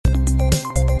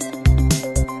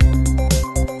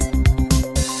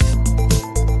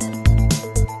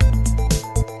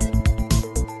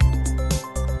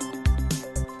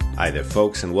Hi there,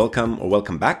 folks, and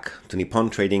welcome back to Nippon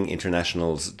Trading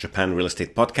International's Japan Real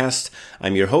Estate Podcast.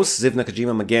 I'm your host, Ziv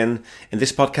Nakajima again, and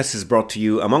this podcast is brought to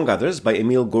you, among others, by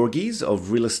Emil Gorgies of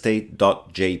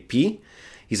realestate.jp.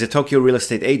 He's a Tokyo real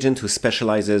estate agent who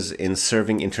specializes in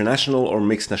serving international or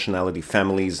mixed nationality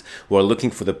families who are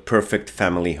looking for the perfect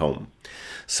family home.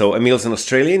 So Emil's an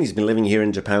Australian. He's been living here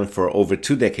in Japan for over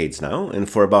 2 decades now, and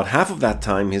for about half of that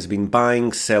time he's been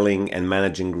buying, selling, and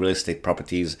managing real estate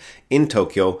properties in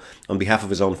Tokyo on behalf of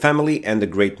his own family and a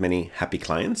great many happy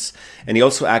clients. And he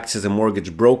also acts as a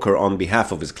mortgage broker on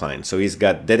behalf of his clients. So he's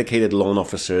got dedicated loan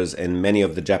officers in many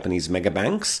of the Japanese mega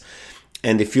banks.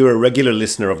 And if you're a regular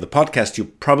listener of the podcast, you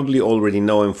probably already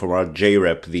know him from our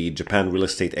JREP, the Japan Real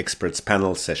Estate Experts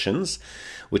Panel sessions,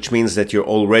 which means that you're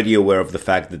already aware of the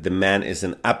fact that the man is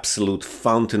an absolute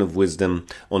fountain of wisdom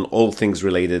on all things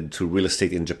related to real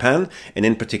estate in Japan, and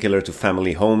in particular to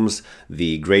family homes,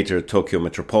 the greater Tokyo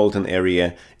metropolitan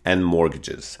area, and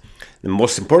mortgages. And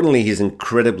most importantly, he's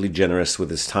incredibly generous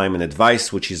with his time and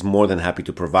advice, which he's more than happy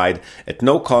to provide at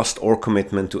no cost or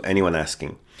commitment to anyone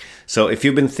asking. So if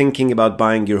you've been thinking about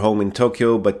buying your home in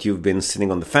Tokyo, but you've been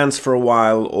sitting on the fence for a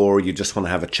while, or you just want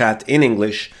to have a chat in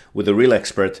English with a real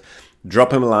expert,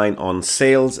 drop him a line on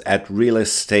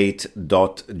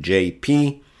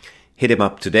sales@realestate.jp. Hit him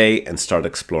up today and start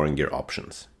exploring your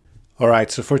options. All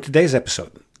right, so for today's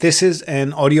episode, this is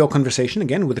an audio conversation,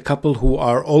 again, with a couple who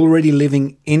are already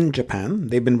living in Japan.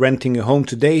 They've been renting a home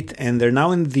to date, and they're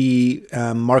now in the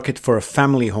market for a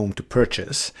family home to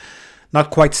purchase. Not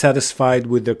quite satisfied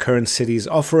with their current city's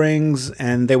offerings,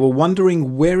 and they were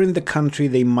wondering where in the country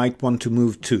they might want to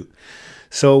move to.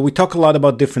 So we talk a lot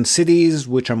about different cities,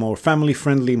 which are more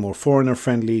family-friendly, more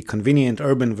foreigner-friendly, convenient,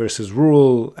 urban versus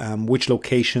rural, which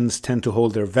locations tend to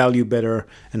hold their value better,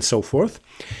 and so forth.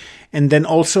 And then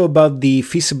also about the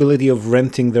feasibility of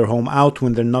renting their home out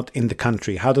when they're not in the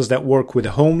country. How does that work with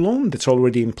a home loan that's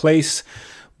already in place?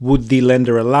 Would the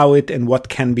lender allow it, and what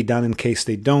can be done in case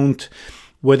they don't?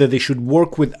 Whether they should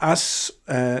work with us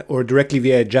or directly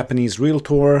via a Japanese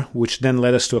realtor, which then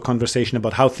led us to a conversation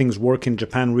about how things work in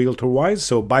Japan realtor-wise,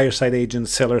 so buyer-side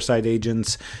agents, seller-side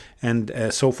agents, and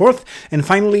so forth. And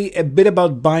finally, a bit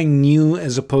about buying new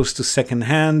as opposed to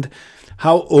second-hand.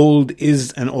 How old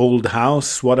is an old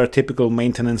house? What are typical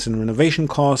maintenance and renovation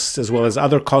costs, as well as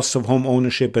other costs of home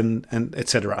ownership and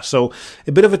etc. So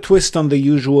a bit of a twist on the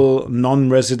usual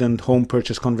non-resident home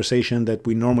purchase conversation that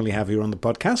we normally have here on the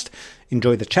podcast.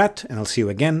 Enjoy the chat, and I'll see you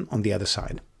again on the other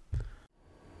side.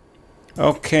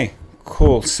 Okay,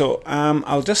 cool. So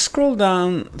I'll just scroll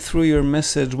down through your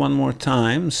message one more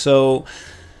time. So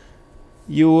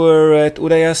you were at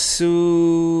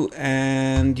Urayasu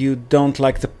and you don't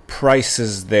like the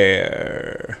prices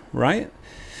there, right?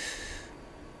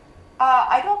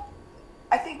 I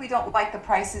think we don't like the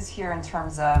prices here in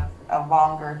terms of a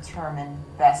longer term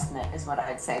investment is what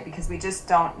I'd say, because we just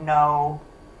don't know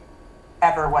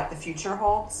ever what the future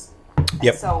holds.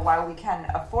 Yep. So while we can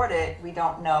afford it, we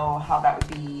don't know how that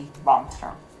would be long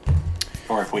term.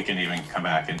 Or if we can even come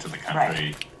back into the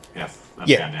country if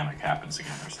the pandemic happens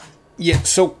again or something. Yeah,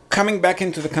 so coming back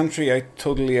into the country, I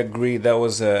totally agree. That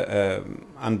was a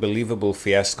unbelievable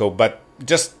fiasco. But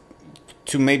just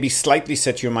to maybe slightly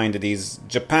set your mind at ease,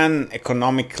 Japan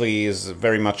economically is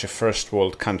very much a first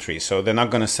world country. So they're not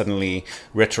going to suddenly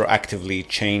retroactively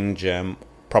change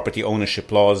property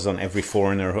ownership laws on every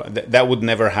foreigner. That would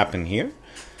never happen here.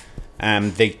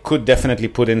 They could definitely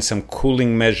put in some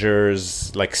cooling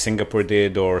measures like Singapore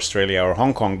did, or Australia or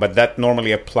Hong Kong, but that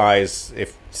normally applies,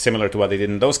 if similar to what they did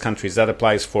in those countries, that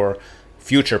applies for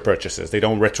future purchases. They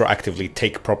don't retroactively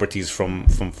take properties from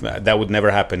that would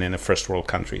never happen in a first world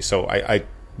country. So I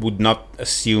would not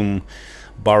assume,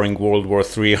 barring World War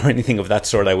III or anything of that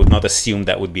sort, I would not assume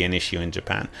that would be an issue in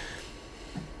Japan.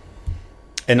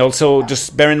 And also,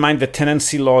 just bear in mind that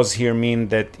tenancy laws here mean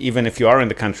that even if you are in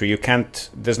the country,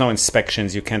 there's no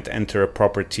inspections, you can't enter a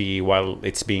property while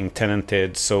it's being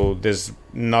tenanted, so there's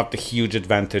not a huge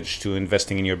advantage to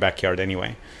investing in your backyard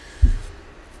anyway.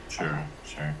 Sure.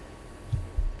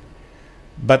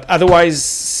 But otherwise,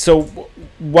 so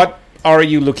what are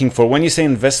you looking for? When you say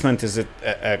investment, is it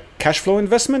a cash flow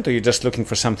investment, or you're just looking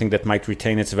for something that might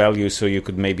retain its value so you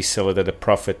could maybe sell it at a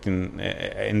profit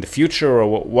in the future,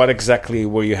 or what exactly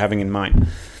were you having in mind?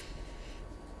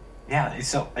 Yeah,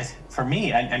 so for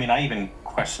me, I mean, I even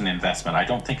question investment. I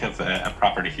don't think of a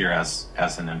property here as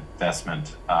an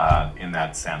investment in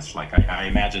that sense. Like I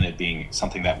imagine it being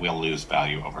something that will lose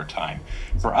value over time.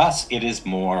 For us, it is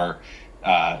more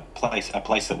a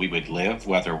place that we would live,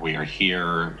 whether we are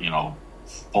here,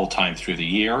 full time through the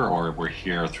year, or we're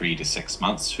here 3 to 6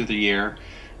 months through the year.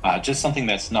 Just something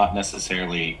that's not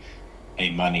necessarily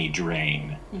a money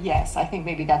drain. Yes, I think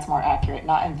maybe that's more accurate.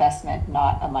 Not investment,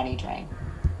 not a money drain.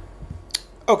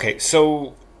 Okay,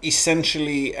 so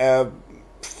essentially a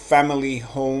family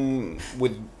home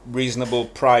with reasonable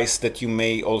price that you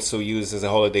may also use as a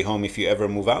holiday home if you ever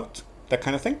move out, that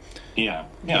kind of thing? Yeah,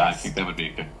 Yes. I think that would be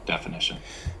a good definition.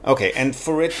 Okay, and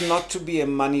for it not to be a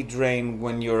money drain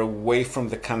when you're away from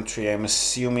the country, I'm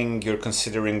assuming you're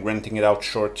considering renting it out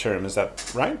short term, is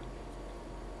that right?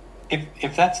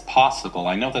 If that's possible,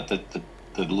 I know that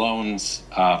the loans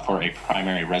for a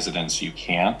primary residence you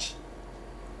can't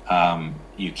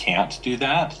do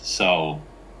that. So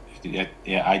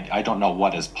I don't know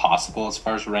what is possible as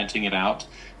far as renting it out,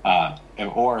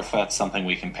 or if that's something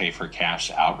we can pay for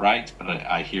cash outright. But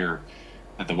I hear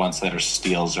that the ones that are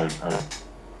steals are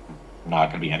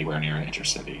not going to be anywhere near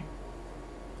intercity.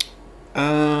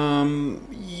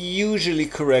 Usually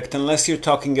correct, unless you're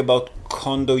talking about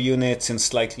condo units in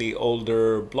slightly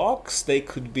older blocks. They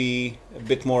could be a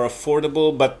bit more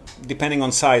affordable, but depending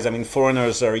on size, I mean,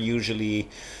 foreigners are usually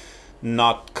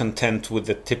not content with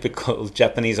the typical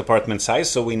Japanese apartment size,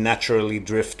 so we naturally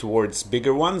drift towards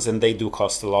bigger ones, and they do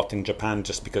cost a lot in Japan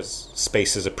just because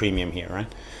space is a premium here, right?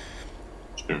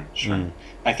 Sure.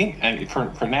 I think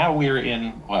for now we're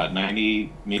in, what,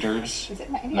 90 meters? Is it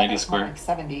 90? 90 Or square? like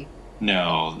 70.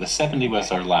 No, the 70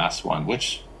 was our last one,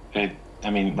 which, right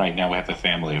now we have a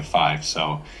family of 5,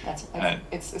 so It's a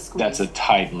squeeze. that's a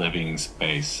tight living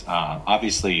space.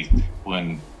 Obviously,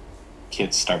 when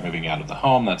kids start moving out of the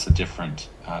home, that's a different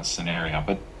scenario,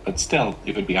 but still,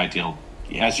 it would be ideal,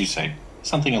 as you say,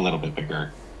 something a little bit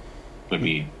bigger would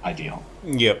be ideal.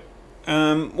 Yep.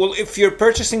 Well, if you're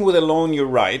purchasing with a loan, you're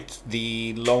right.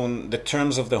 The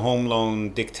terms of the home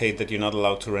loan dictate that you're not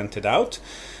allowed to rent it out.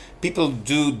 People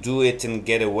do it and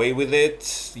get away with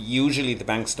it. Usually the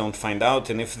banks don't find out,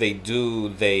 and if they do,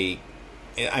 depending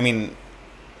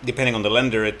on the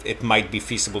lender, it might be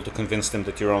feasible to convince them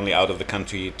that you're only out of the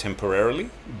country temporarily.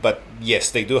 But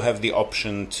yes, they do have the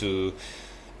option to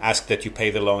ask that you pay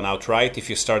the loan outright if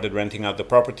you started renting out the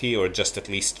property, or just at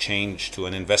least change to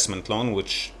an investment loan,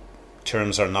 which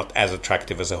terms are not as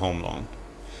attractive as a home loan.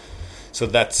 So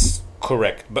that's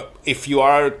correct. But if you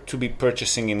are to be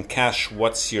purchasing in cash,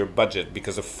 what's your budget?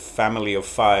 Because a family of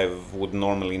 5 would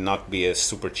normally not be a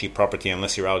super cheap property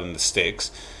unless you're out in the sticks.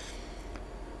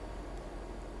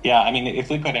 Yeah,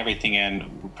 if we put everything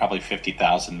in, probably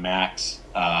 50,000 max,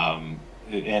 and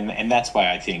that's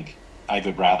why I think I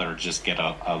would rather just get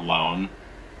a loan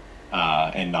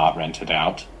and not rent it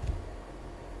out.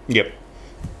 Yep,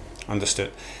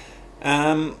 understood.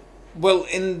 Well,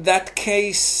 in that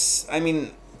case,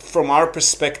 from our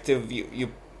perspective,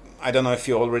 I don't know if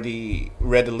you already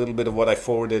read a little bit of what I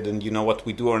forwarded and you know what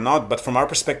we do or not, but from our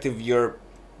perspective, you're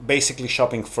basically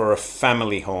shopping for a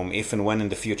family home. If and when in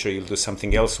the future you'll do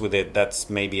something else with it, that's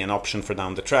maybe an option for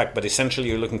down the track. But essentially,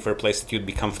 you're looking for a place that you'd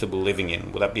be comfortable living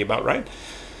in. Would that be about right?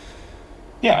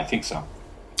 Yeah, I think so.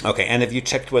 Okay, and have you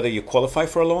checked whether you qualify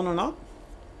for a loan or not?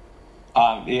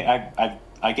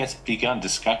 I guess begun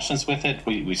discussions with it.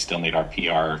 We still need our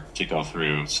PR to go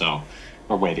through, so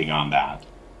we're waiting on that.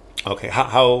 Okay,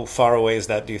 how far away is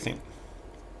that, do you think?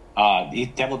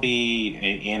 That will be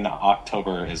in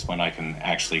October is when I can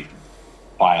actually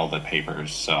file the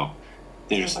papers. So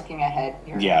there's looking ahead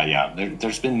here. Yeah.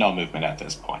 There's been no movement at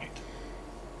this point.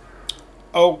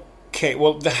 Okay,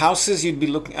 well, the houses you'd be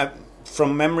looking at,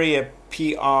 from memory, a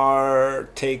PR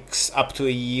takes up to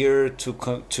a year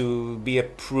to be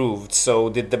approved. So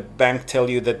did the bank tell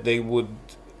you that they would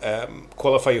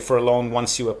qualify you for a loan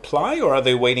once you apply, or are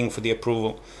they waiting for the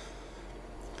approval?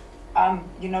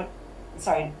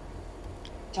 Sorry,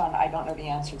 John, I don't know the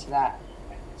answer to that.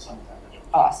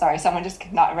 Oh, sorry, someone just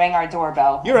rang our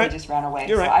doorbell. You're right. He just ran away.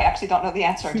 You're right. I actually don't know the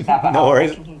answer to that. But No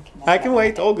worries. I I can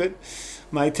wait. All good.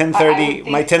 My 10:30.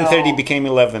 My 10:30 became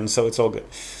 11, so it's all good.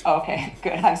 Okay,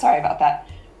 good. I'm sorry about that.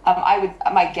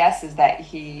 My guess is that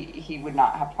he would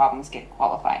not have problems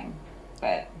qualifying,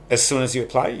 but as soon as you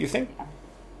apply, you think?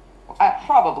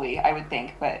 Probably, I would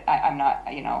think, but I'm not.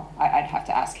 I'd have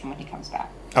to ask him when he comes back.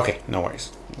 Okay, no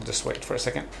worries. We'll just wait for a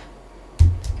second.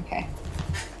 Okay.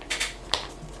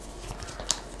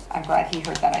 I'm glad he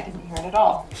heard that. I didn't hear it at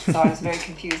all. So I was very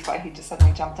confused why he just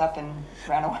suddenly jumped up and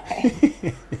ran away.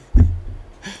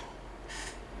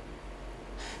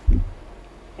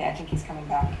 Yeah, I think he's coming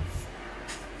back.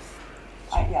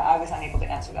 I was unable to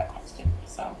answer that question.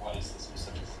 So. What is the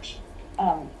specific question?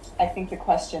 I think the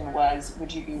question was,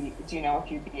 do you know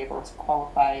if you'd be able to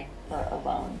qualify for a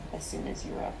loan as soon as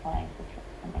you were applying for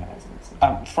permanent residency?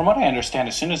 From what I understand,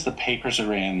 as soon as the papers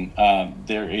are in,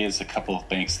 there is a couple of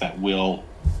banks that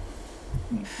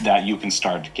you can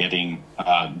start getting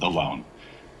the loan.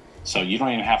 So you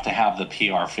don't even have to have the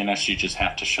PR finished. You just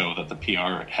have to show that the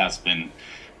PR has been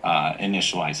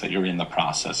initialized, that you're in the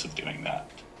process of doing that.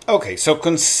 Okay, so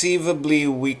conceivably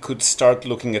we could start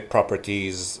looking at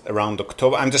properties around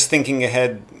October. I'm just thinking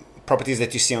ahead, properties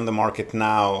that you see on the market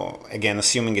now, again,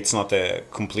 assuming it's not a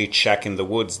complete shack in the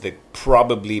woods, they'd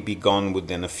probably be gone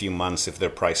within a few months if they're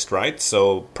priced right.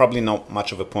 So probably not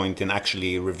much of a point in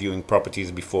actually reviewing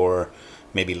properties before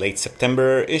maybe late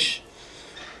September-ish.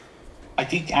 I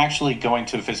think actually going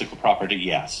to a physical property,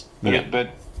 yes. But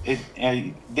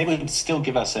they would still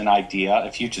give us an idea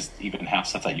if you just even have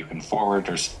stuff that you can forward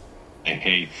or say,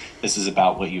 hey, this is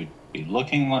about what you'd be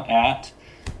looking at.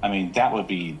 I mean, that would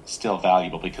be still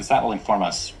valuable because that will inform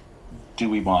us,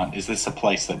 is this a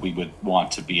place that we would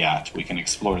want to be at? We can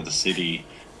explore the city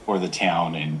or the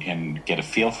town and get a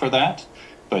feel for that.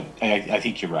 But I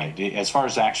think you're right. As far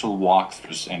as actual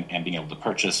walkthroughs and being able to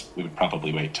purchase, we would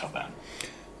probably wait till then.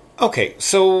 Okay,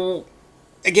 so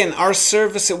again, our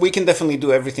service, we can definitely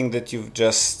do everything that you've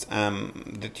just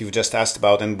asked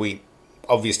about, and we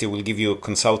obviously will give you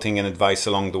consulting and advice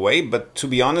along the way. But to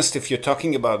be honest, if you're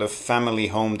talking about a family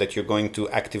home that you're going to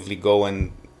actively go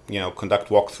and conduct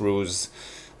walkthroughs,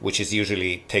 which is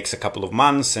usually takes a couple of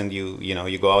months, and you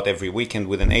go out every weekend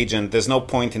with an agent, there's no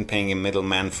point in paying a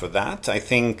middleman for that. I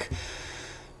think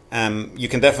you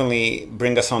can definitely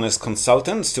bring us on as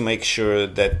consultants to make sure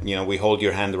that we hold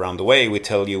your hand around the way. We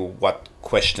tell you what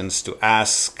questions to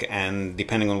ask, and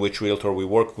depending on which realtor you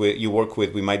work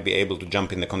with, we might be able to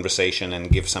jump in the conversation and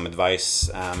give some advice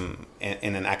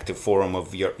in an active forum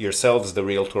of yourselves, the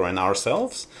realtor, and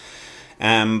ourselves.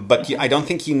 But I don't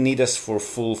think you need us for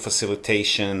full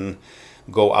facilitation.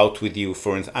 Go out with you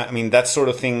that sort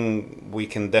of thing we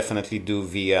can definitely do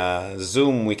via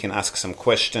Zoom. We can ask some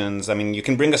questions. You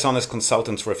can bring us on as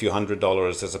consultants for a few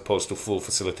 $100s as opposed to full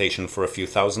facilitation for a few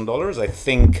 $1,000s. I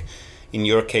think in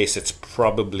your case it's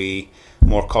probably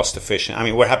more cost efficient.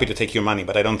 We're happy to take your money,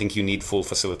 but I don't think you need full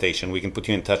facilitation. We can put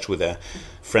you in touch with a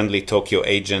friendly Tokyo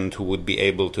agent who would be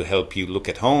able to help you look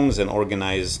at homes and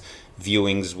organize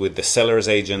viewings with the seller's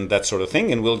agent, that sort of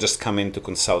thing, and we'll just come in to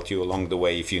consult you along the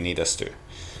way if you need us to.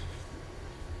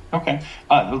 Okay.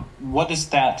 What is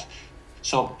that?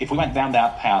 So if we went down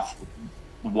that path,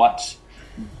 what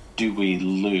do we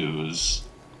lose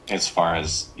as far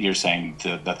as you're saying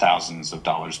the thousands of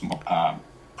dollars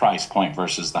price point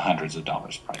versus the hundreds of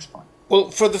dollars price point? Well,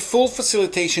 for the full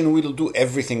facilitation, we'll do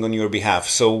everything on your behalf.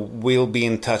 So we'll be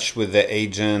in touch with the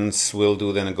agents, we'll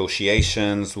do the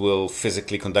negotiations, we'll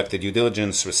physically conduct the due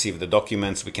diligence, receive the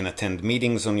documents, we can attend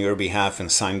meetings on your behalf and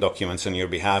sign documents on your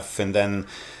behalf. And then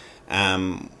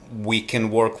we can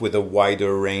work with a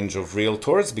wider range of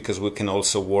realtors because we can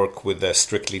also work with the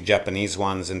strictly Japanese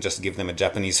ones and just give them a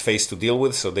Japanese face to deal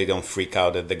with so they don't freak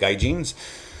out at the gaijins.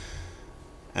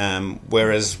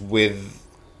 Whereas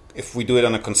if we do it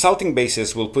on a consulting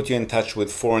basis, we'll put you in touch with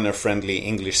foreigner-friendly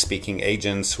English-speaking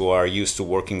agents who are used to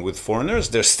working with foreigners.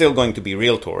 They're still going to be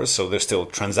realtors, so they're still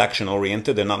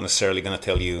transaction-oriented. They're not necessarily going to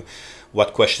tell you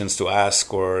what questions to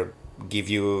ask or give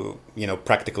you,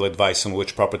 practical advice on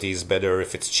which property is better,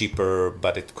 if it's cheaper,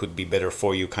 but it could be better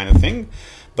for you kind of thing.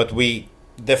 But we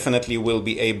definitely will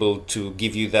be able to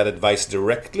give you that advice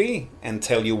directly and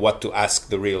tell you what to ask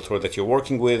the realtor that you're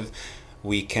working with.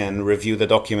 We can review the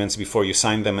documents before you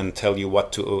sign them and tell you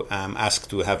what to ask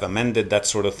to have amended, that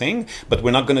sort of thing. But we're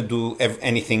not going to do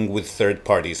anything with third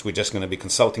parties. We're just going to be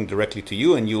consulting directly to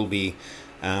you, and you'll be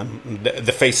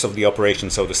the face of the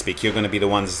operation, so to speak. You're going to be the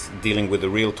ones dealing with the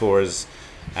realtors,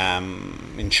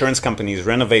 insurance companies,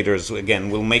 renovators.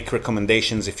 Again, we'll make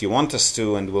recommendations if you want us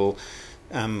to, and we'll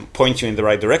point you in the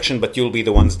right direction, but you'll be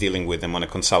the ones dealing with them on a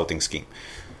consulting scheme.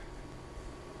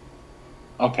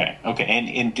 Okay.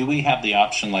 And do we have the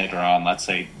option later on, let's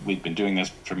say we've been doing this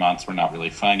for months, we're not really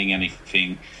finding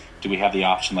anything, do we have the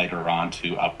option later on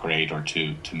to upgrade or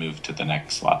to move to the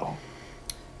next level?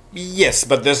 Yes,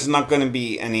 but there's not going to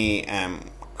be any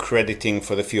crediting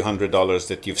for the few $100s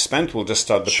that you've spent. We'll just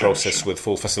start the process with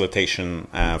full facilitation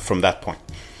from that point.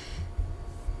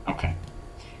 Okay.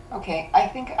 I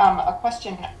think a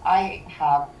question I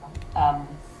have,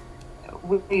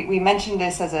 we mentioned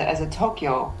this as a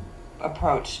Tokyo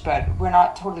approach, but we're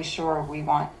not totally sure we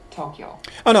want Tokyo.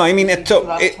 Oh no,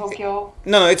 Tokyo.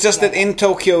 No, it's just that in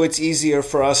Tokyo it's easier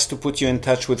for us to put you in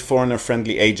touch with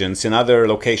foreigner-friendly agents. In other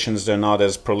locations they're not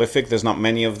as prolific. There's not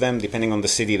many of them. Depending on the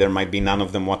city, there might be none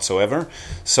of them whatsoever.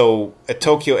 So a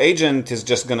Tokyo agent is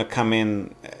just going to come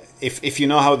in. If you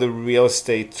know how the real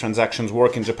estate transactions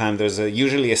work in Japan, there's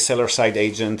usually a seller-side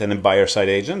agent and a buyer-side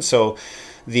agent. So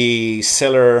the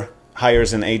seller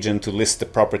hires an agent to list the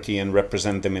property and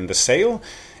represent them in the sale,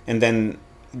 and then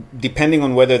depending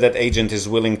on whether that agent is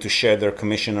willing to share their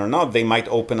commission or not, they might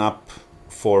open up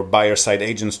for buyer-side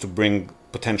agents to bring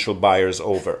potential buyers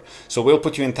over. So we'll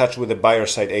put you in touch with a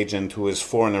buyer-side agent who is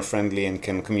foreigner-friendly and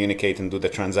can communicate and do the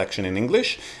transaction in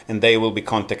English, and they will be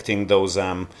contacting those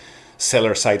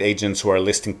seller-side agents who are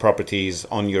listing properties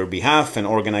on your behalf and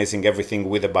organizing everything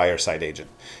with a buyer-side agent.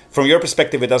 From your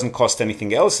perspective, it doesn't cost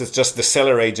anything else. It's just the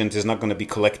seller agent is not going to be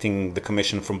collecting the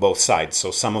commission from both sides. So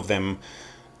some of them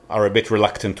are a bit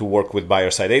reluctant to work with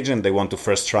buyer-side agent. They want to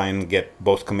first try and get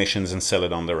both commissions and sell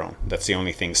it on their own. That's the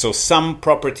only thing. So some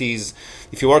properties,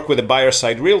 if you work with a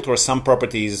buyer-side realtor, some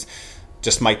properties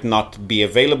just might not be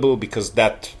available because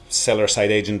that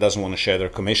seller-side agent doesn't want to share their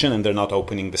commission and they're not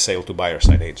opening the sale to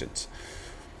buyer-side agents.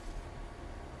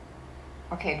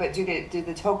 Okay, but do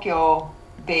the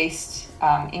Tokyo-based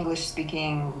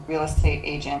English-speaking real estate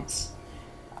agents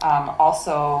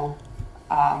also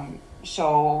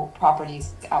show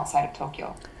properties outside of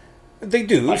Tokyo? They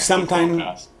do. Like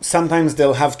Sometimes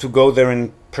they'll have to go there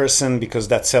in person because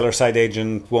that seller-side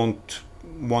agent won't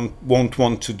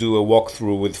want to do a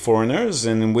walkthrough with foreigners,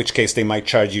 and in which case they might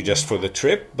charge you just for the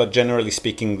trip. But generally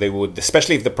speaking, they would,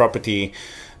 especially if the property,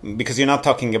 because you're not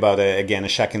talking about, a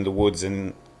shack in the woods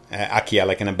in Akia,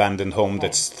 like an abandoned home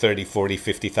that's 30, 40,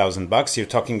 50,000 bucks. You're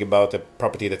talking about a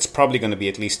property that's probably going to be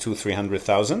at least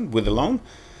 200,000-300,000 with a loan.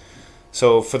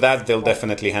 So for that, they'll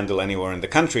definitely handle anywhere in the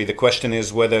country. The question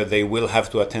is whether they will have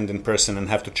to attend in person and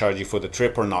have to charge you for the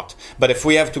trip or not. But if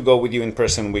we have to go with you in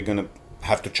person, we're going to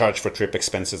have to charge for trip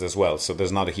expenses as well. So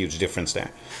there's not a huge difference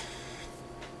there.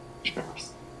 Sure.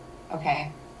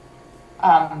 Okay.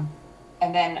 And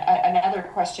then another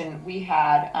question we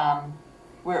had,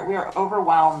 we're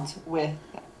overwhelmed with,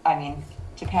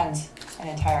 Japan's an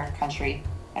entire country,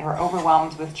 and we're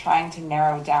overwhelmed with trying to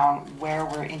narrow down where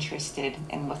we're interested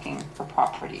in looking for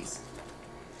properties.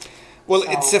 Well,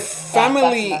 So it's a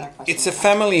family. It's a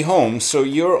family home, so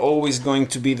you're always going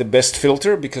to be the best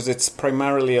filter because it's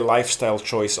primarily a lifestyle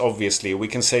choice. Obviously, we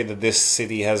can say that this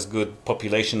city has good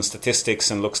population statistics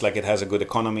and looks like it has a good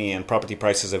economy, and property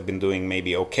prices have been doing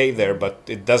maybe okay there. But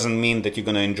it doesn't mean that you're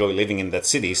going to enjoy living in that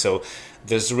city. So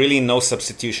there's really no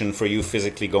substitution for you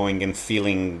physically going and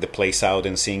feeling the place out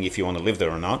and seeing if you want to live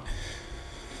there or not.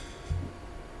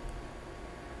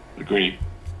 Agree.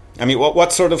 I mean,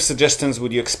 what sort of suggestions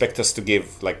would you expect us to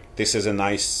give? Like, this is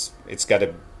it's got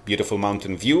a beautiful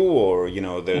mountain view, or,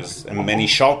 there's many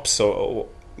shops. Or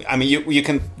you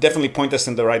can definitely point us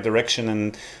in the right direction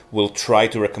and we'll try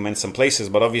to recommend some places.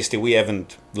 But obviously we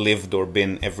haven't lived or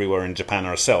been everywhere in Japan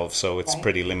ourselves, so it's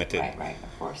pretty limited. Right,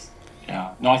 of course.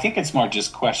 Yeah. No, I think it's more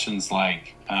just questions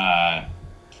like where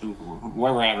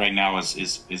we're at right now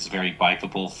is very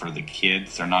bikeable for the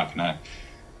kids. They're not going to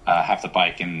have to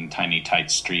bike in tiny,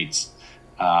 tight streets.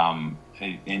 And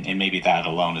maybe that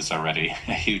alone is already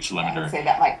a huge limiter. I would say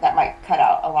that might cut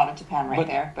out a lot of Japan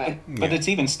there. But it's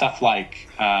even stuff like,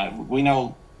 we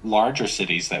know larger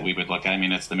cities that we would look at. I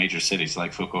mean, it's the major cities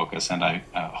like Fukuoka, Sendai,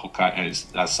 Hokkaido,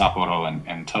 Sapporo,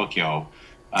 and Tokyo.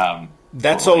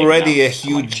 That's already a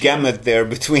huge gamut there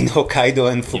between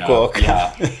Hokkaido and Fukuoka.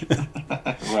 Yeah.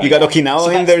 Right. You got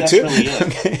Okinawa in there too? Really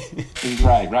it.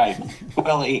 Right.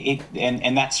 Well,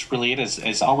 and that's really it.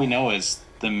 Is all we know is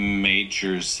the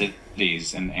major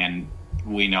cities, and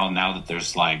we know now that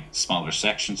there's like smaller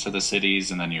sections of the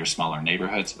cities, and then your smaller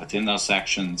neighborhoods within those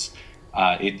sections.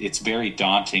 It's very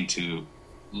daunting to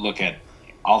look at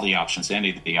all the options, any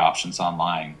of the options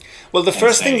online. Well, the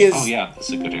first thing is, oh yeah, this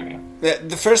is a good area.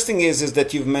 The first thing is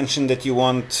that you've mentioned that you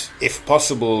want, if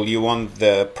possible, you want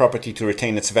the property to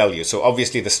retain its value. So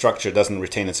obviously the structure doesn't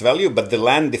retain its value, but the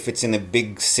land, if it's in a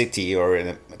big city or in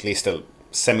at least a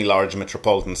semi-large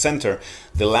metropolitan center,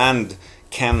 the land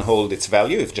can hold its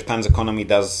value. If Japan's economy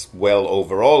does well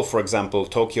overall, for example,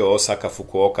 Tokyo, Osaka,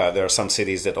 Fukuoka, there are some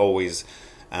cities that always,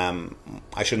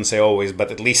 I shouldn't say always, but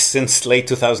at least since late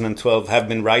 2012 have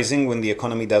been rising when the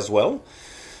economy does well.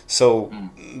 So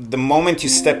the moment you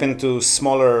step into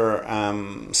smaller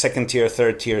second tier,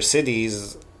 third tier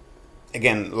cities,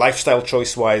 again, lifestyle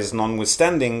choice-wise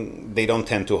notwithstanding, they don't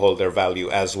tend to hold their value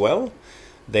as well.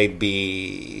 They'd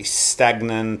be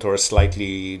stagnant or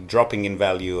slightly dropping in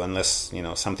value unless,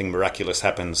 something miraculous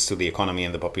happens to the economy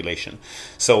and the population.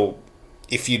 So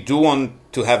if you do want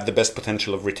to have the best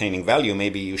potential of retaining value,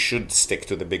 maybe you should stick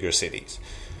to the bigger cities.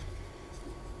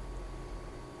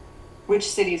 Which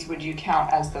cities would you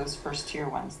count as those first tier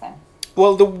ones then?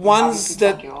 Well, the ones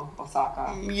that... Tokyo,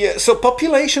 Osaka. Yeah, so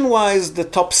population-wise, the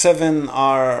top 7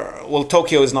 are... Well,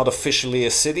 Tokyo is not officially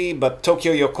a city, but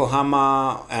Tokyo,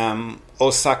 Yokohama,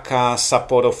 Osaka,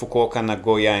 Sapporo, Fukuoka,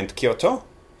 Nagoya, and Kyoto.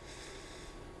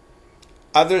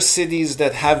 Other cities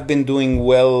that have been doing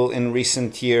well in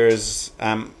recent years,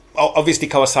 obviously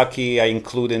Kawasaki I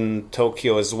include in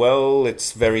Tokyo as well.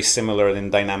 It's very similar in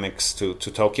dynamics to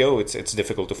Tokyo. It's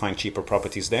difficult to find cheaper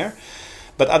properties there.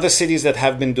 But other cities that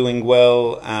have been doing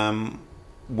well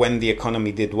when the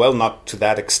economy did well, not to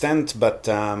that extent, but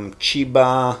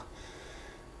Chiba,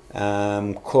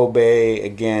 Kobe,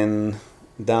 again,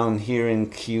 down here in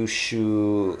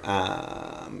Kyushu,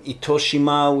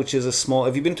 Itoshima, which is a small...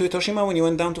 Have you been to Itoshima when you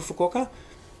went down to Fukuoka?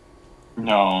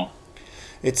 No.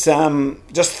 It's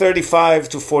just 35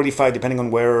 to 45, depending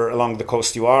on where along the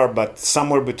coast you are, but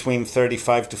somewhere between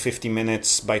 35 to 50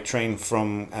 minutes by train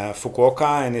from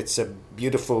Fukuoka, and it's a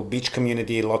beautiful beach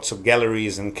community, lots of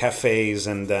galleries and cafes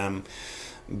and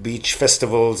beach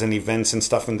festivals and events and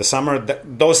stuff in the summer.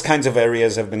 Those kinds of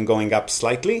areas have been going up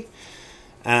slightly.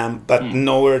 But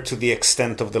nowhere to the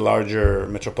extent of the larger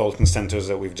metropolitan centers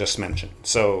that we've just mentioned.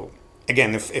 So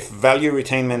again, if value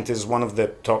retainment is one of the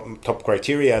top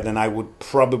criteria, then I would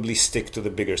probably stick to the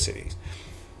bigger cities.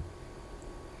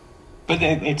 But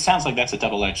it sounds like that's a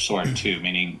double-edged sword too,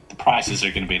 meaning the prices are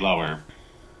going to be lower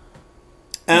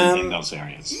in those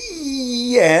areas.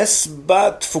 Yes,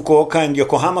 but Fukuoka and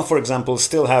Yokohama, for example,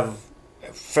 still have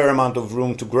a fair amount of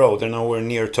room to grow. They're nowhere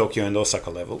near Tokyo and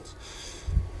Osaka levels.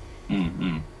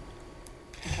 Mm-hmm.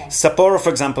 Okay. Sapporo, for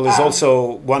example, is also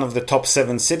one of the top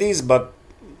 7 cities, but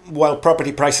while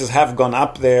property prices have gone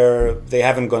up there, they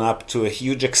haven't gone up to a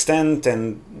huge extent,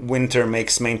 and winter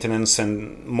makes maintenance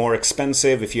and more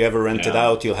expensive. If you ever rent it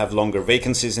out, you'll have longer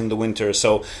vacancies in the winter.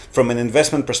 So from an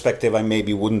investment perspective, I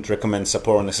maybe wouldn't recommend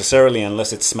Sapporo necessarily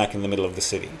unless it's smack in the middle of the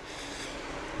city.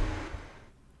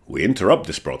 We interrupt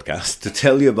this broadcast to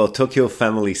tell you about Tokyo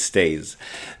Family Stays.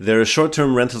 They're a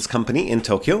short-term rentals company in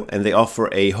Tokyo, and they offer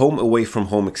a home away from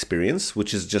home experience,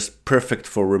 which is just perfect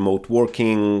for remote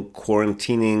working,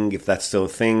 quarantining, if that's still a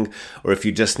thing, or if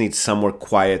you just need somewhere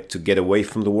quiet to get away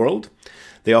from the world.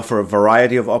 They offer a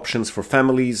variety of options for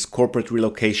families, corporate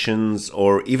relocations,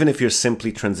 or even if you're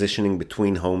simply transitioning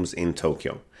between homes in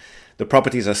Tokyo. The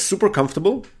properties are super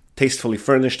comfortable, tastefully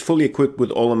furnished, fully equipped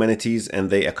with all amenities, and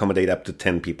they accommodate up to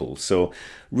 10 people. So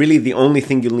really the only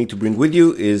thing you'll need to bring with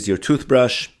you is your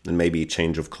toothbrush and maybe a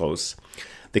change of clothes.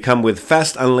 They come with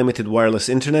fast unlimited wireless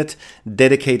internet,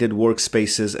 dedicated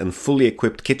workspaces, and fully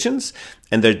equipped kitchens,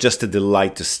 and they're just a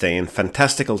delight to stay in.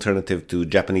 Fantastic alternative to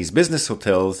Japanese business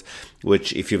hotels,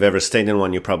 which if you've ever stayed in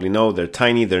one, you probably know they're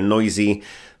tiny, they're noisy,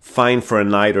 fine for a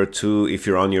night or two if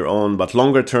you're on your own, but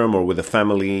longer term or with a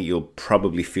family, you'll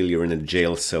probably feel you're in a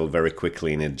jail cell very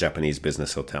quickly in a Japanese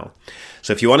business hotel.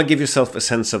 So if you want to give yourself a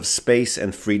sense of space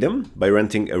and freedom by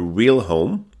renting a real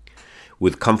home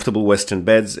with comfortable Western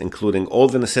beds, including all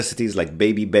the necessities like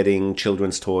baby bedding,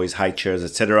 children's toys, high chairs,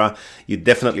 etc., you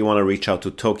definitely want to reach out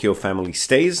to Tokyo Family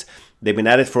Stays. They've been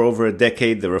at it for over a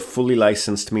decade. They're a fully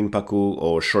licensed minpaku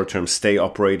or short-term stay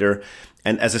operator.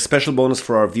 And as a special bonus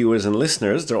for our viewers and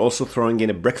listeners, they're also throwing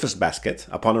in a breakfast basket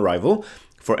upon arrival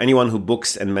for anyone who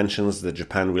books and mentions the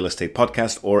Japan Real Estate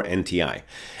Podcast or NTI.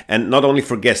 And not only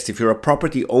for guests, if you're a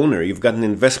property owner, you've got an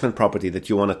investment property that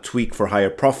you want to tweak for higher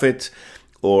profit,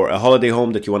 or a holiday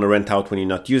home that you want to rent out when you're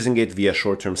not using it via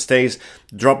short-term stays,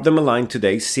 drop them a line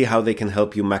today, see how they can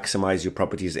help you maximize your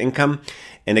property's income.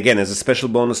 And again, as a special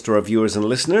bonus to our viewers and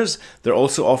listeners, they're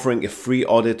also offering a free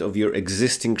audit of your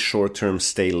existing short-term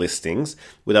stay listings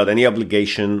without any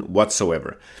obligation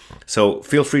whatsoever. So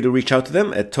feel free to reach out to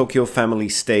them at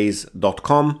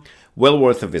tokyofamilystays.com. Well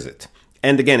worth a visit.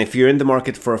 And again, if you're in the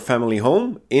market for a family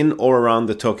home in or around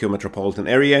the Tokyo metropolitan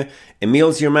area,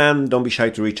 Emil's your man. Don't be shy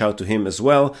to reach out to him as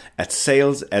well at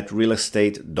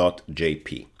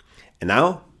sales@realestate.jp. And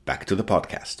now, back to the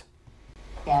podcast.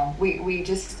 Yeah, we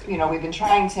just, we've been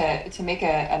trying to make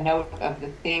a note of the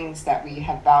things that we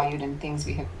have valued and things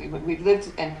we've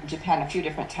lived in Japan a few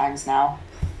different times now.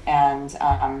 And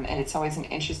it's always an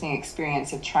interesting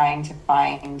experience of trying to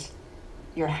find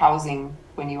your housing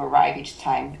when you arrive each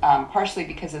time, partially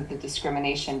because of the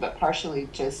discrimination, but partially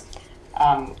just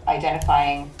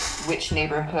identifying which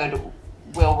neighborhood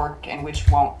will work and which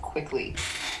won't quickly.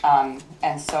 And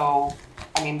so,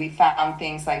 we found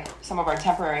things like some of our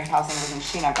temporary housing was in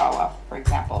Shinagawa, for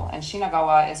example. And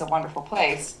Shinagawa is a wonderful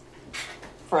place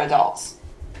for adults,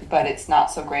 but it's not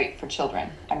so great for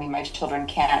children. My children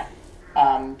can't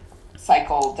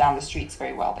cycle down the streets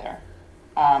very well there.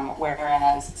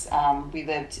 Whereas we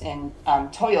lived in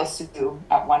Toyosu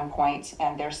at one point,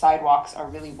 and their sidewalks are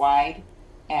really wide,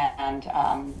 and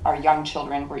our young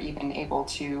children were even able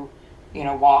to,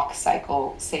 walk,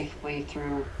 cycle safely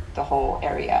through the whole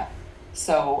area.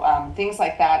 So things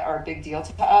like that are a big deal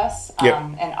to us. Yep.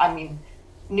 And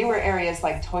newer areas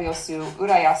like Toyosu,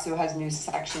 Urayasu has new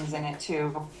sections in it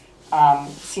too,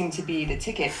 seem to be the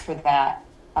ticket for that.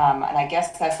 And I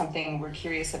guess that's something we're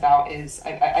curious about is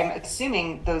I'm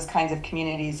assuming those kinds of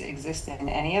communities exist in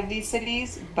any of these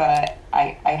cities, but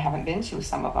I haven't been to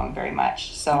some of them very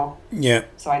much. So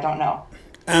I don't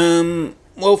know.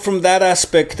 Well, from that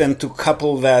aspect, and to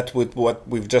couple that with what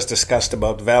we've just discussed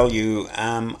about value,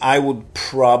 I would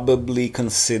probably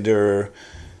consider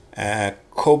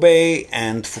Kobe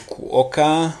and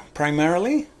Fukuoka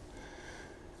primarily.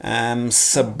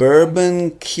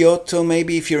 Suburban Kyoto,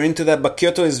 maybe, if you're into that, but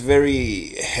Kyoto is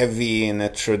very heavy in a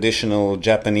traditional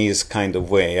Japanese kind of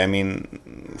way. I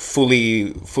mean,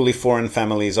 fully foreign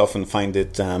families often find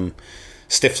it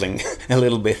stifling a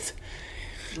little bit.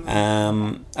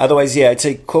 Otherwise, yeah, I'd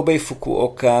say Kobe,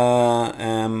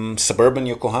 Fukuoka, suburban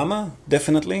Yokohama,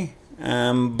 definitely.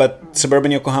 But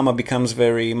suburban Yokohama becomes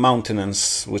very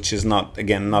mountainous, which is not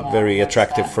very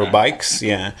attractive for bikes.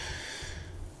 Yeah.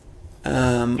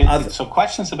 So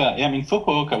questions about,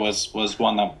 Fukuoka was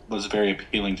one that was very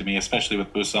appealing to me, especially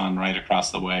with Busan right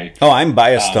across the way. Oh, I'm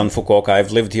biased on Fukuoka.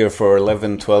 I've lived here for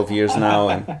 11, 12 years now,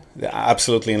 and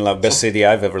absolutely in love. Best city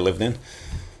I've ever lived in.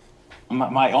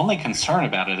 My only concern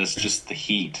about it is just the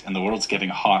heat, and the world's getting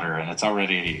hotter, and it's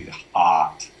already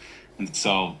hot. And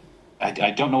so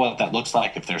I don't know what that looks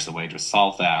like, if there's a way to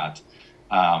solve that.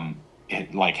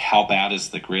 Like, how bad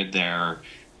is the grid there?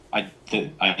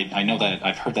 I know that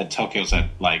I've heard that Tokyo's at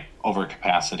like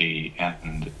overcapacity,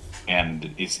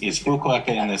 and is Fukuoka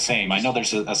in the same? I know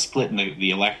there's a split in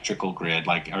the electrical grid.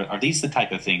 Like, are these the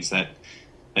type of things that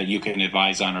you can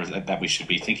advise on, or that we should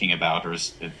be thinking about, or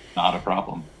is it not a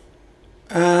problem?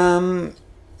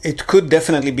 It could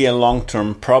definitely be a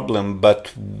long-term problem,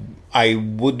 but I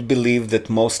would believe that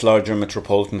most larger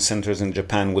metropolitan centers in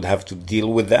Japan would have to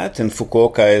deal with that. And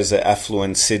Fukuoka is an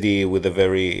affluent city with a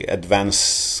very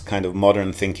advanced kind of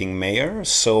modern thinking mayor.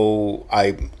 So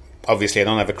I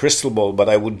don't have a crystal ball, but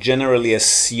I would generally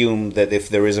assume that if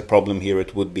there is a problem here,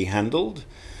 it would be handled.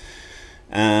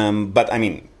 But I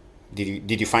mean,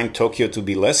 did you find Tokyo to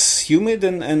be less humid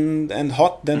and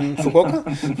hot than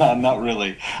Fukuoka? No, not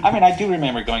really. I mean, I do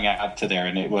remember going out to there,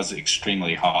 and it was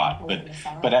extremely hot.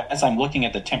 But as I'm looking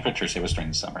at the temperatures, it was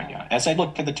during the summer. Yeah. As I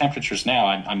look at the temperatures now,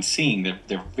 I'm seeing that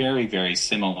they're very, very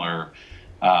similar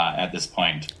at this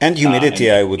point. And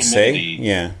humidity, I would say.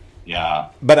 Yeah. Yeah.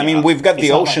 But I mean, we've got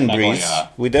the ocean breeze.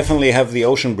 We definitely have the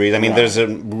ocean breeze. I mean, there's a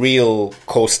real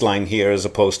coastline here as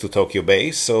opposed to Tokyo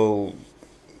Bay. So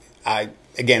I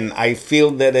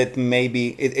feel that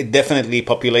it definitely,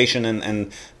 population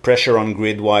and pressure on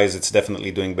grid-wise, it's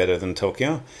definitely doing better than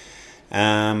Tokyo.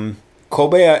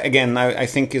 Kobe, again, I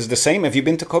think is the same. Have you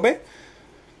been to Kobe?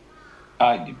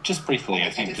 Just briefly,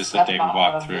 I think just that they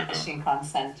walked through.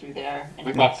 Shinkansen through there.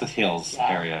 We walked the hills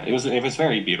area. It was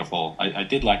very beautiful. I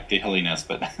did like the hilliness,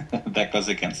 but that goes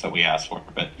against what we asked for.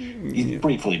 But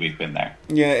briefly, we've been there.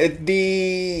 Yeah,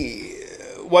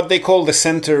 what they call the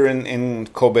center in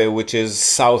Kobe, which is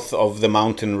south of the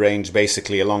mountain range,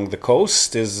 basically along the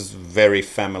coast, is very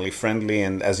family friendly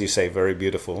and, as you say, very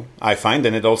beautiful, I find.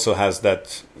 And it also has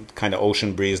that kind of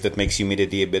ocean breeze that makes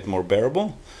humidity a bit more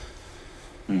bearable.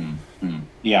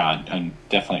 Yeah, I'm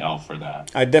definitely all for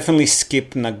that. I definitely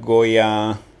skip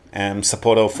Nagoya and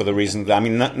Sapporo for the reason that, I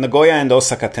mean, Nagoya and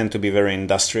Osaka tend to be very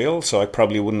industrial, so I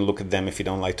probably wouldn't look at them if you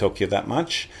don't like Tokyo that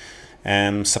much.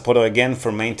 Sapporo, again,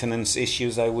 for maintenance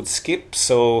issues, I would skip.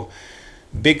 So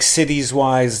big cities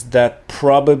wise, that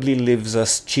probably leaves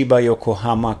us Chiba,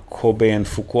 Yokohama, Kobe, and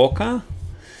Fukuoka.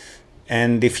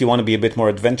 And if you want to be a bit more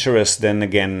adventurous, then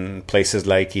again, places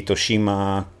like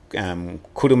Itoshima,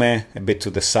 Kurume, a bit to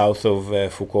the south of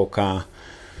Fukuoka.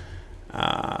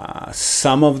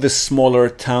 Some of the smaller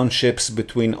townships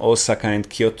between Osaka and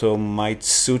Kyoto might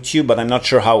suit you, but I'm not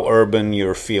sure how urban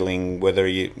you're feeling, whether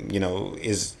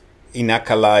is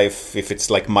Inaka life, if it's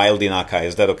like mild Inaka,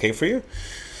 is that okay for you?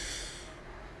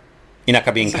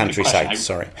 Inaka being countryside,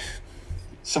 sorry.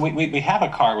 So we have a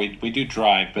car, we do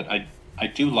drive, but I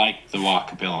do like the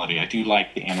walkability. I do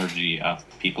like the energy of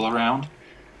people around.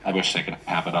 I wish I could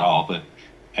have it all, but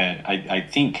I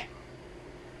think,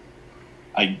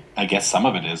 I guess some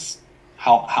of it is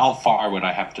how far would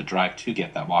I have to drive to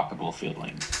get that walkable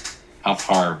feeling? How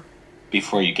far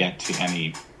before you get to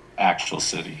any actual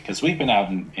city? Because we've been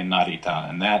out in Narita,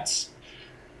 and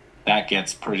that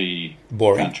gets pretty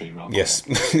boring. Country real yes.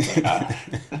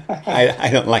 I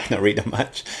don't like Narita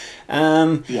much.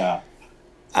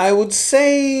 I would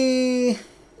say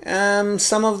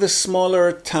some of the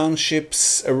smaller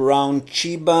townships around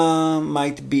Chiba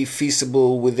might be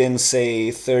feasible within,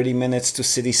 say, 30 minutes to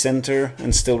city center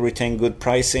and still retain good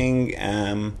pricing.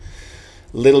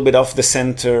 little bit off the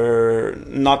center,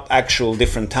 not actual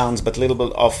different towns, but a little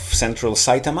bit off central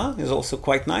Saitama is also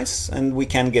quite nice, and we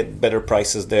can get better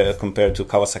prices there compared to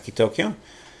Kawasaki, Tokyo.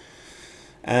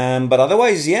 But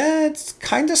otherwise, yeah, it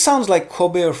kind of sounds like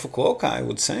Kobe or Fukuoka, I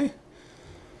would say.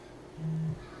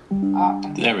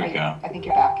 There we go. I think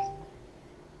you're back.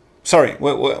 Sorry,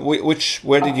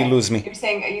 where did you lose me? You're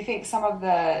saying you think some of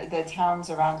the towns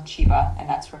around Chiba, and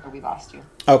that's where we lost you.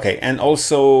 Okay, and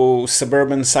also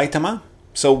suburban Saitama.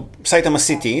 So Saitama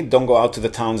City, don't go out to the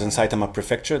towns in Saitama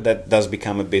Prefecture. That does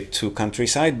become a bit too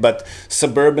countryside. But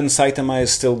suburban Saitama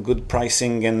is still good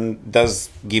pricing and does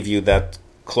give you that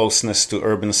closeness to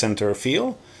urban center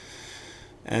feel.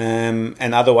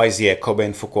 And otherwise, yeah, Kobe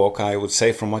and Fukuoka, I would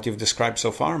say, from what you've described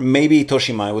so far. Maybe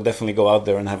Itoshima, I would definitely go out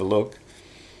there and have a look.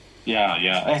 Yeah.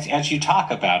 As you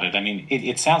talk about it, I mean,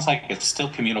 it sounds like it's still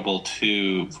commutable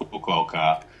to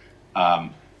Fukuoka.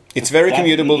 It's very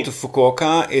commutable to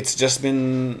Fukuoka. It's just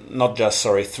been,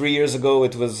 3 years ago,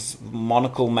 it was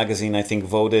Monocle magazine, I think,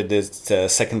 voted it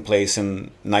second place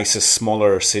in nicest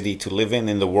smaller city to live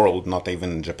in the world, not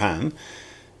even in Japan.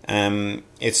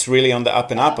 It's really on the up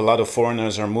and up. A lot of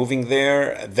foreigners are moving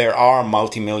there. There are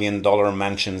multi-million-dollar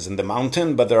mansions in the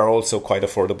mountain, but there are also quite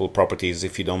affordable properties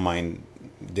if you don't mind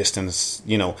distance,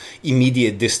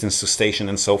 immediate distance to station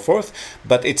and so forth.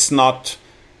 But it's not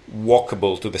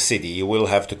walkable to the city. You will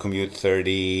have to commute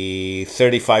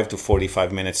 35 to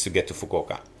 45 minutes to get to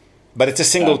Fukuoka. But it's a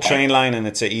single train line and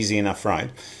it's an easy enough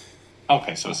ride.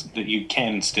 Okay, so you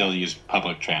can still use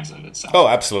public transit itself. Oh,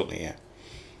 absolutely, yeah.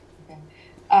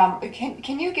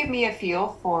 Can you give me a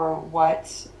feel for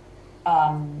what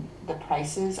the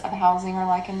prices of housing are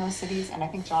like in those cities? And I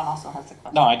think John also has a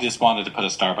question. No, I just wanted to put a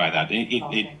star by that.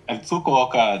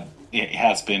 Fukuoka, it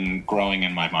has been growing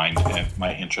in my mind,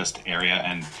 my interest area,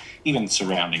 and even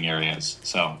surrounding areas.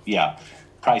 So, yeah,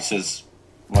 prices,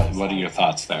 what are your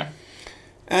thoughts there?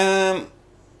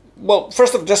 Well,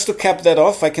 first off, just to cap that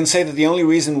off, I can say that the only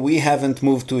reason we haven't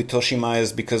moved to Itoshima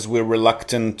is because we're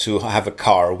reluctant to have a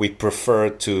car. We prefer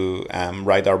to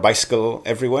ride our bicycle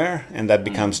everywhere, and that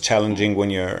becomes challenging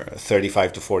when you're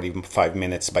 35 to 45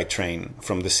 minutes by train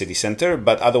from the city center.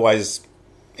 But otherwise,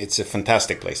 it's a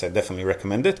fantastic place. I definitely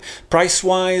recommend it.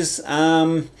 Price-wise,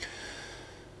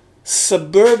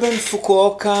 suburban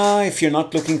Fukuoka, if you're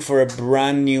not looking for a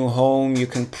brand new home, you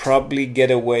can probably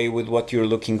get away with what you're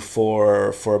looking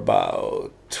for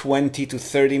about 20 to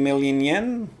 30 million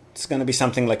yen. It's going to be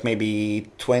something like maybe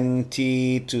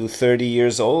 20 to 30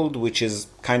 years old, which is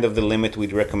kind of the limit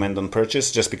we'd recommend on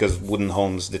purchase, just because wooden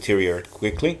homes deteriorate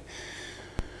quickly.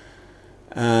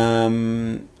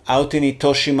 Out in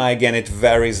Itoshima, again, it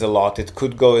varies a lot. It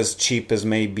could go as cheap as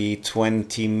maybe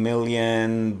 20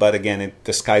 million, but again,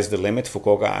 the sky's the limit.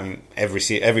 Fukuoka,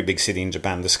 every big city in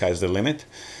Japan, the sky's the limit.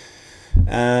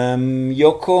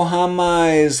 Yokohama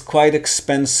is quite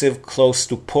expensive close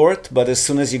to port, but as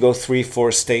soon as you go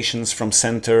 3-4 stations from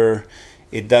center,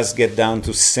 it does get down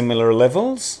to similar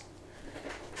levels.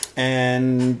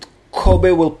 And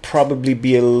Kobe will probably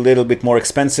be a little bit more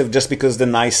expensive just because the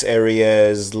nice area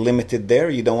is limited there.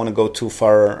 You don't want to go too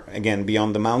far, again,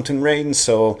 beyond the mountain range.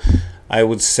 So I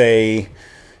would say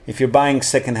if you're buying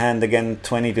secondhand, again,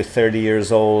 20 to 30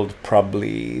 years old,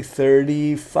 probably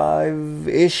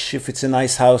 35-ish if it's a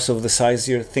nice house of the size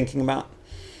you're thinking about.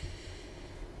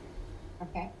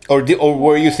 Okay. Or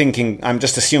were you thinking, I'm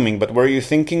just assuming, but were you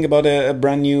thinking about a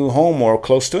brand new home or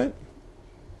close to it?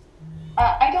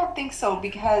 I don't think so,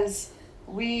 because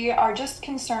we are just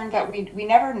concerned that we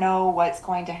never know what's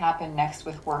going to happen next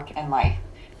with work and life.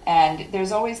 And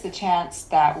there's always the chance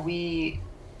that we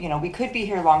could be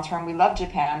here long term. We love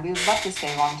Japan. We would love to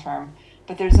stay long term.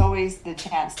 But there's always the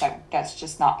chance that that's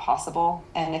just not possible.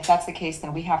 And if that's the case,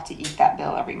 then we have to eat that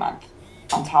bill every month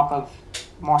on top of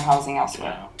more housing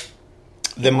elsewhere. Yeah.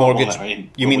 The mortgage,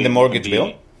 you mean the mortgage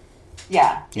bill?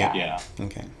 Yeah.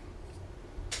 Okay.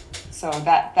 So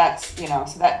that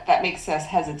makes us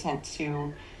hesitant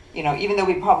to, even though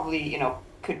we probably,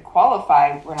 could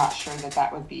qualify, we're not sure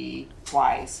that would be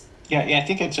wise. Yeah, I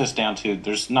think it's just down to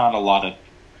there's not a lot of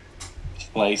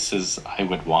places I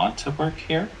would want to work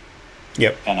here.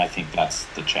 Yep. And I think that's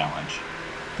the challenge.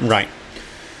 Right.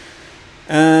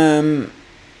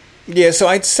 Yeah, so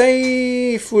I'd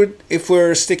say if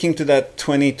we're sticking to that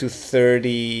 20 to 30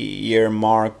 year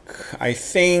mark, I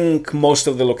think most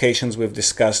of the locations we've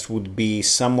discussed would be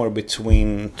somewhere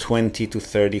between 20 to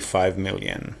 35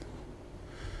 million.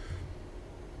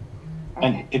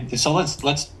 Okay. And so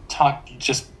let's talk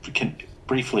just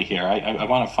briefly here. I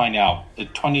want to find out,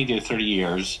 20 to 30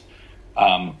 years,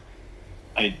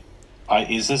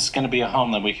 is this going to be a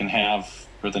home that we can have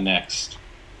for the next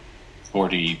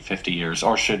 40, 50 years,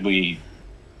 or should we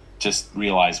just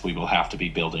realize we will have to be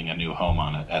building a new home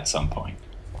on it at some point?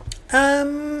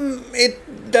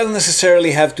 It doesn't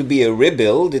necessarily have to be a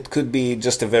rebuild. It could be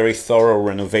just a very thorough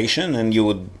renovation, and you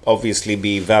would obviously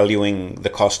be valuing the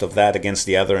cost of that against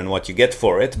the other and what you get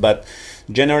for it. But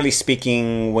generally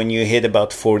speaking, when you hit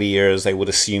about 40 years, I would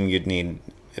assume you'd need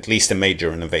at least a major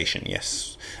renovation,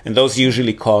 yes. And those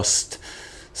usually cost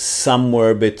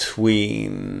somewhere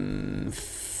between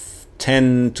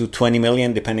 10 to 20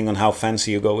 million, depending on how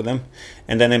fancy you go with them.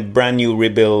 And then a brand new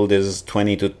rebuild is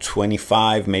 20 to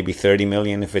 25, maybe 30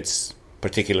 million if it's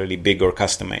particularly big or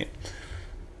custom made.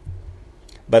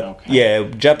 But Okay. yeah,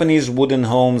 Japanese wooden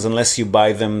homes, unless you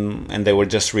buy them and they were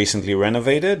just recently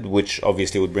renovated, which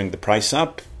obviously would bring the price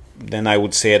up, then I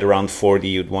would say at around 40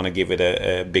 you'd want to give it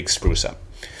a big spruce up.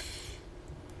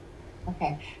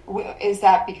 Okay. Is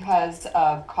that because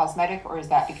of cosmetic or is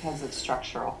that because of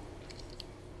structural?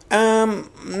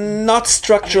 Not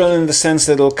structural in the sense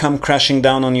that it'll come crashing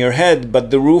down on your head, but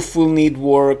the roof will need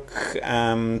work.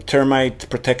 Termite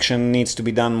protection needs to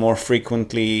be done more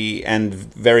frequently, and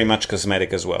very much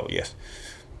cosmetic as well. Yes.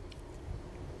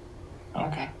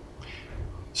 Okay.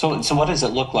 So what does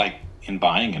it look like in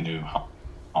buying a new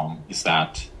home? Is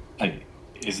that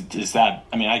is that?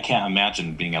 I mean, I can't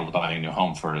imagine being able to buy a new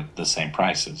home for the same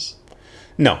prices.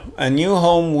 No, a new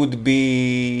home would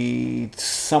be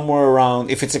somewhere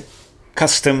around, if it's a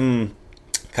custom,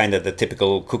 kind of the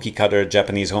typical cookie cutter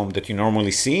Japanese home that you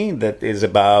normally see, that is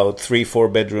about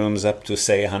 3-4 bedrooms up to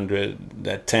say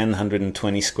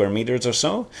 120 square meters or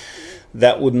so.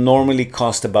 That would normally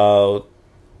cost about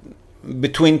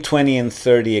between 20 and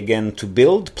 30 again to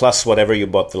build, plus whatever you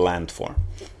bought the land for.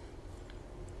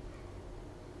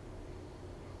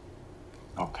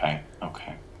 Okay.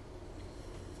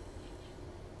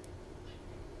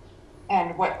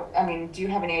 And do you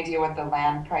have any idea what the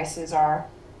land prices are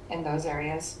in those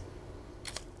areas?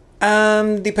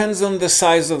 Depends on the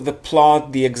size of the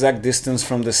plot, the exact distance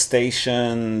from the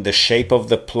station, the shape of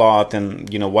the plot, and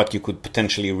what you could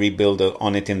potentially rebuild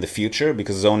on it in the future,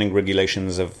 because zoning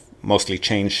regulations have mostly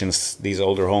changed since these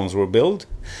older homes were built.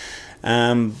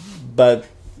 But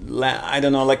I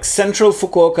don't know, like central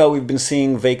Fukuoka, we've been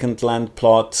seeing vacant land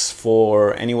plots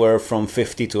for anywhere from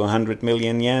 50 to 100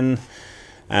 million yen.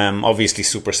 Obviously,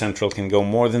 super central can go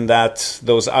more than that.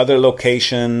 Those other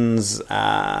locations,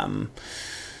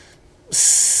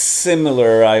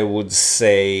 similar, I would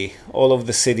say. All of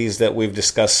the cities that we've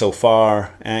discussed so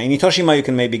far. In Itoshima, you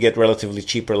can maybe get relatively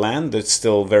cheaper land. It's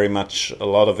still very much, a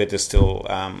lot of it is still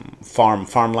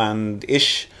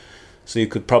farmland-ish. So you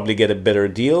could probably get a better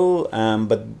deal.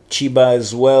 But Chiba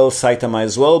as well, Saitama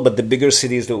as well. But the bigger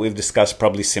cities that we've discussed,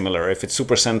 probably similar. If it's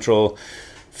super central,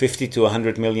 50 to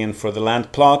 100 million for the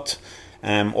land plot,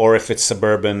 or if it's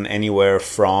suburban, anywhere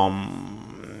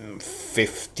from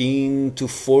 15 to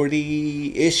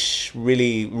 40-ish.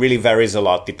 Really varies a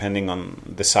lot depending on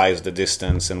the size, the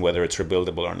distance, and whether it's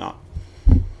rebuildable or not.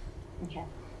 Okay.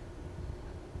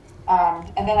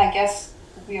 And then I guess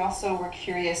we also were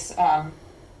curious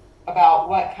about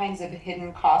what kinds of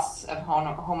hidden costs of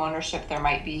home ownership there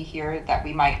might be here that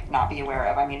we might not be aware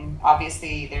of. I mean,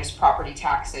 obviously there's property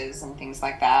taxes and things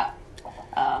like that.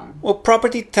 Well,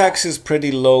 property tax is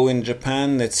pretty low in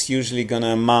Japan. It's usually going to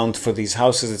amount, for these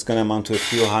houses, it's going to amount to a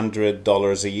few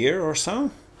 $100 a year or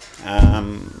so.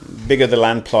 Bigger the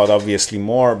land plot, obviously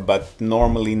more, but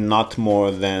normally not more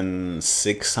than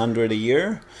 $600 a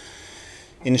year.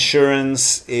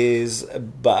 Insurance is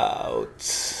about,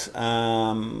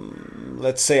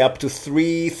 let's say, up to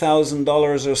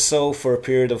 $3,000 or so for a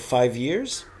period of 5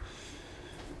 years.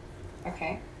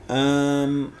 Okay.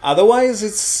 Otherwise,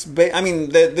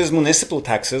 there's municipal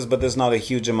taxes, but there's not a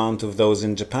huge amount of those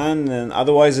in Japan. And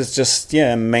otherwise, it's just,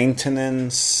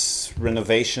 maintenance,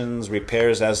 renovations,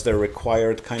 repairs as they're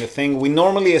required kind of thing. We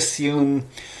normally assume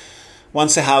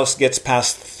once a house gets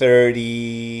past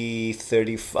 30,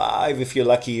 35, if you're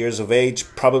lucky, years of age,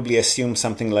 probably assume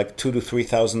something like $2,000 to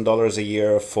 $3,000 a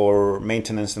year for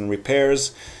maintenance and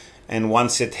repairs. And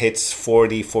once it hits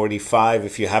 40, 45,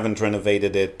 if you haven't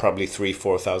renovated it, probably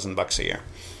 $3,000-4,000 a year.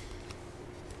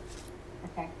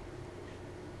 Okay.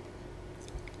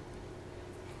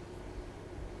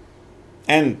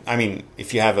 And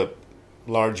if you have a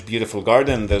large, beautiful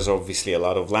garden, there's obviously a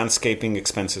lot of landscaping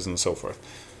expenses and so forth.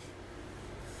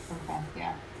 Okay.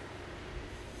 Yeah.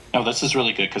 No, this is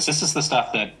really good, because this is the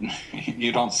stuff that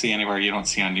you don't see anywhere, you don't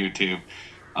see on YouTube,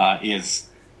 is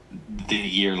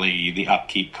the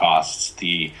upkeep costs,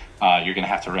 you're going to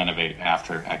have to renovate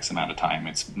after X amount of time.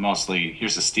 It's mostly,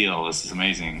 here's a steal, this is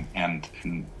amazing, and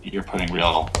you're putting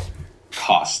real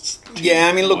costs. Yeah,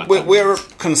 I mean, look, we're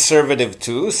conservative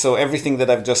too, so everything that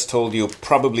I've just told you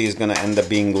probably is going to end up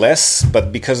being less,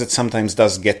 but because it sometimes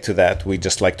does get to that, we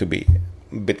just like to be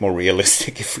a bit more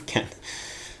realistic if we can.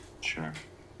 Sure.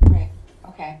 Great.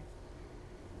 Okay.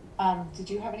 Did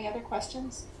you have any other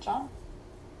questions, John?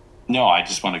 No, I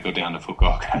just want to go down to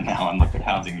Fukuoka now and look at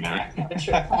housing there. Have a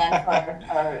trip planned for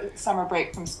our summer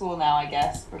break from school now, I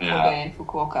guess, for Kobe and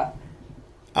Fukuoka.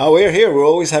 Oh, we're here. We're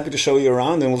always happy to show you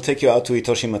around, and we'll take you out to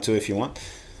Itoshima too if you want.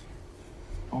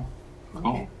 Cool.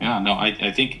 Okay. Yeah, no,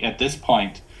 I think at this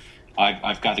point,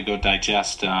 I've got to go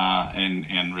digest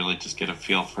and really just get a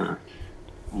feel for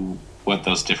what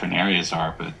those different areas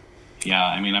are. But yeah,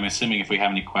 I mean, I'm assuming if we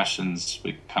have any questions,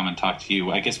 we come and talk to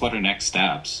you. I guess what are next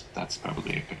steps? That's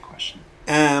probably a good question.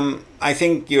 I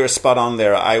think you're spot on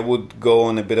there. I would go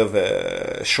on a bit of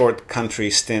a short country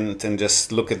stint and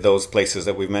just look at those places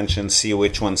that we've mentioned, see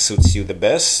which one suits you the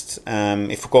best.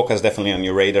 If Fukuoka is definitely on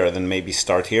your radar, then maybe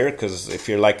start here, because if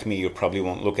you're like me, you probably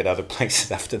won't look at other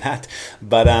places after that.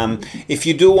 But if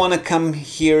you do want to come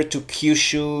here to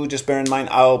Kyushu, just bear in mind,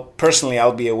 I'll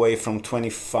be away from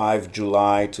 25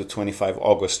 July to 25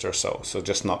 August or so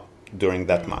just not during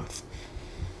that month.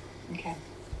 Okay.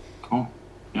 Cool.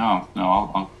 Yeah,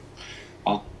 no,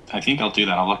 I think I'll do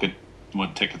that. I'll look at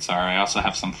what tickets are. I also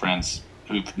have some friends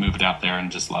who've moved out there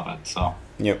and just love it. So,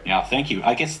 yep. Yeah, thank you.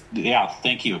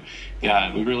 Thank you.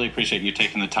 Yeah, we really appreciate you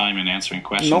taking the time and answering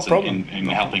questions. No problem. And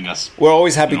helping us. We're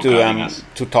always happy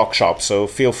to talk shop. So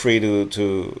feel free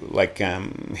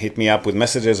to hit me up with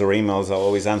messages or emails. I'll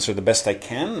always answer the best I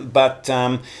can. But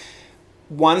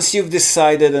once you've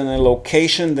decided on a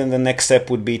location, then the next step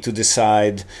would be to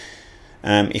decide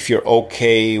if you're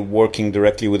okay working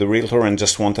directly with a realtor and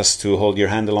just want us to hold your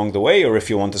hand along the way, or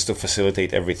if you want us to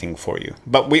facilitate everything for you.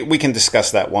 But we can discuss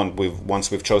that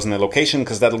once we've chosen a location,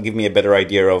 because that'll give me a better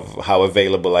idea of how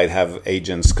available I'd have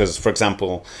agents. Because, for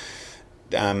example,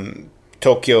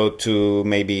 Tokyo to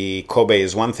maybe Kobe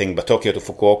is one thing, but Tokyo to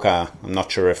Fukuoka, I'm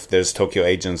not sure if there's Tokyo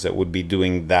agents that would be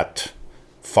doing that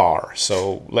far.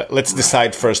 So let's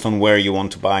decide first on where you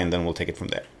want to buy, and then we'll take it from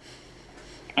there.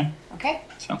 Okay.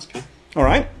 Sounds good. All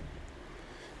right.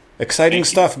 Exciting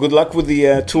stuff. Good luck with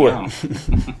the tour. Yeah.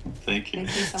 Thank you. Thank you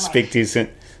so much. Speak to you soon.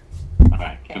 All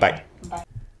right. Bye. Bye.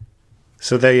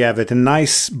 So there you have it. A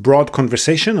nice broad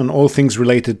conversation on all things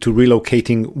related to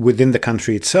relocating within the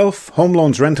country itself. Home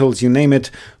loans, rentals, you name it.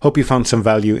 Hope you found some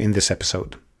value in this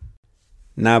episode.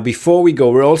 Now, before we go,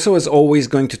 we're also, as always,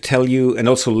 going to tell you and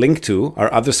also link to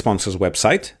our other sponsor's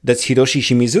website. That's Hiroshi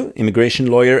Shimizu, immigration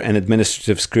lawyer and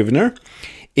administrative scrivener.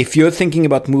 If you're thinking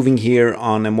about moving here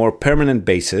on a more permanent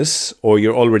basis, or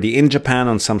you're already in Japan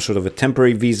on some sort of a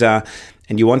temporary visa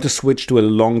and you want to switch to a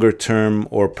longer term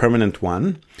or permanent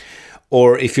one,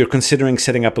 or if you're considering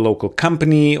setting up a local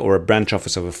company or a branch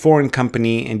office of a foreign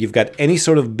company and you've got any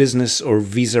sort of business or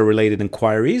visa related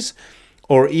inquiries,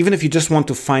 or even if you just want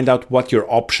to find out what your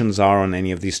options are on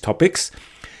any of these topics,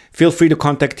 feel free to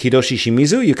contact Hiroshi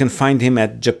Shimizu. You can find him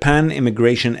at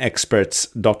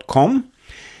japanimmigrationexperts.com.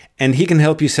 And he can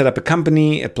help you set up a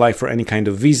company, apply for any kind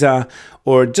of visa,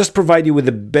 or just provide you with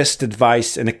the best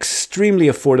advice and extremely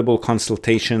affordable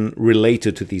consultation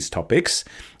related to these topics.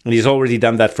 And he's already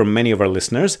done that for many of our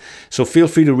listeners. So feel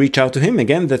free to reach out to him.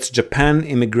 Again, that's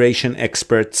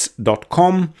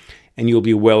japanimmigrationexperts.com, and you'll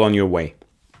be well on your way.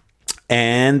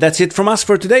 And that's it from us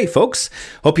for today, folks.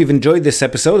 Hope you've enjoyed this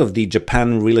episode of the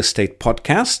Japan Real Estate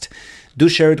Podcast. Do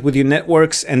share it with your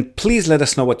networks, and please let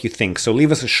us know what you think. So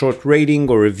leave us a short rating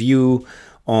or review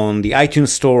on the iTunes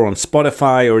Store, on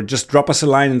Spotify, or just drop us a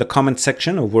line in the comment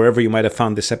section or wherever you might have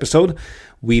found this episode.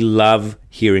 We love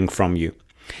hearing from you.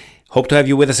 Hope to have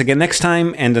you with us again next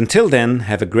time, and until then,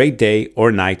 have a great day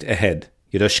or night ahead.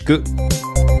 Yoroshiku.